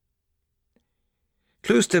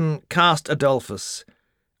Clouston cast Adolphus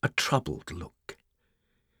a troubled look.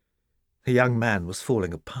 The young man was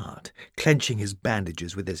falling apart, clenching his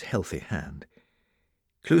bandages with his healthy hand.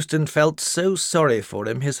 Clouston felt so sorry for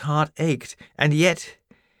him his heart ached, and yet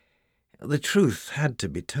the truth had to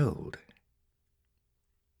be told.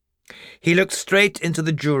 He looked straight into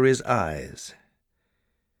the jury's eyes.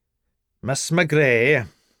 Miss McGray,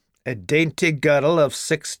 a dainty girl of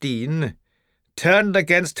 16, turned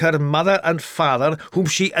against her mother and father, whom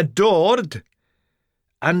she adored,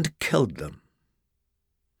 and killed them.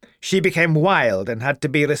 She became wild and had to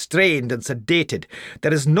be restrained and sedated.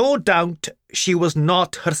 There is no doubt she was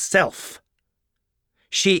not herself.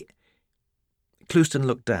 Clouston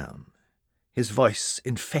looked down, his voice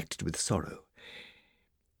infected with sorrow.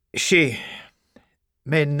 She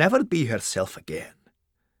may never be herself again.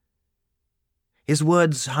 His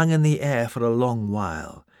words hung in the air for a long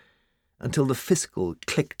while, until the fiscal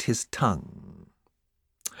clicked his tongue.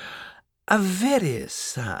 A very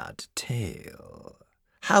sad tale,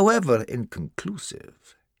 however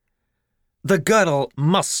inconclusive. The girl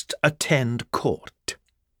must attend court.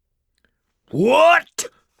 What?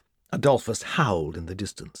 Adolphus howled in the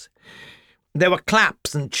distance. There were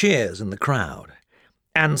claps and cheers in the crowd,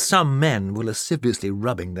 and some men were lasciviously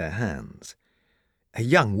rubbing their hands. A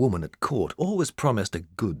young woman at court always promised a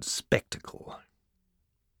good spectacle.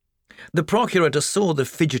 The procurator saw the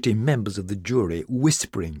fidgety members of the jury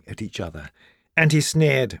whispering at each other, and he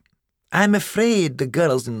sneered. I'm afraid the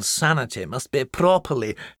girl's insanity must be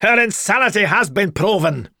properly— Her insanity has been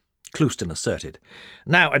proven, Clouston asserted,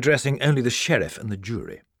 now addressing only the sheriff and the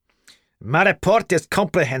jury. My report is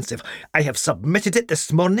comprehensive. I have submitted it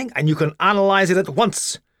this morning, and you can analyse it at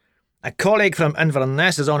once. A colleague from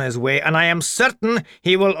Inverness is on his way, and I am certain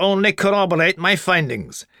he will only corroborate my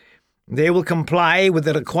findings. They will comply with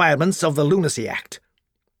the requirements of the Lunacy Act.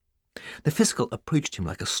 The fiscal approached him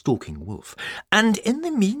like a stalking wolf. And in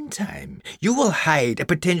the meantime, you will hide a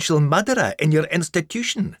potential murderer in your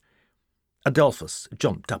institution. Adolphus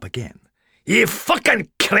jumped up again. You fucking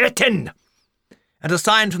cretin! At a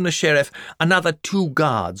sign from the sheriff, another 2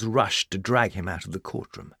 guards rushed to drag him out of the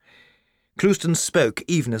courtroom. Clouston spoke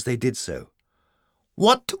even as they did so.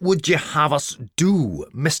 What would you have us do,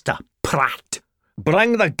 Mr. Pratt?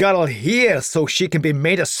 Bring the girl here so she can be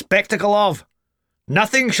made a spectacle of?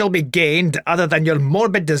 Nothing shall be gained other than your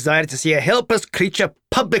morbid desire to see a helpless creature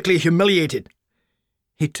publicly humiliated.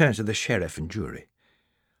 He turned to the sheriff and jury.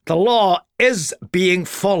 The law is being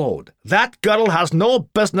followed. That girl has no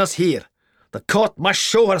business here. The court must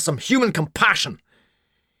show her some human compassion.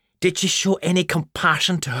 Did she show any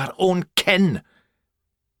compassion to her own kin?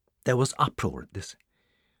 There was uproar at this.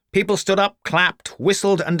 People stood up, clapped,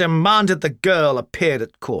 whistled, and demanded the girl appear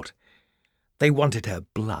at court. They wanted her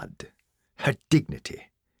blood, her dignity.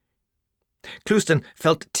 Clouston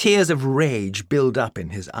felt tears of rage build up in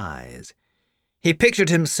his eyes. He pictured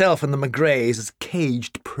himself and the McGrays as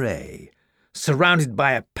caged prey, surrounded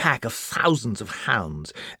by a pack of thousands of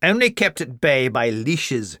hounds, only kept at bay by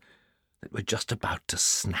leashes that were just about to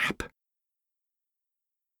snap.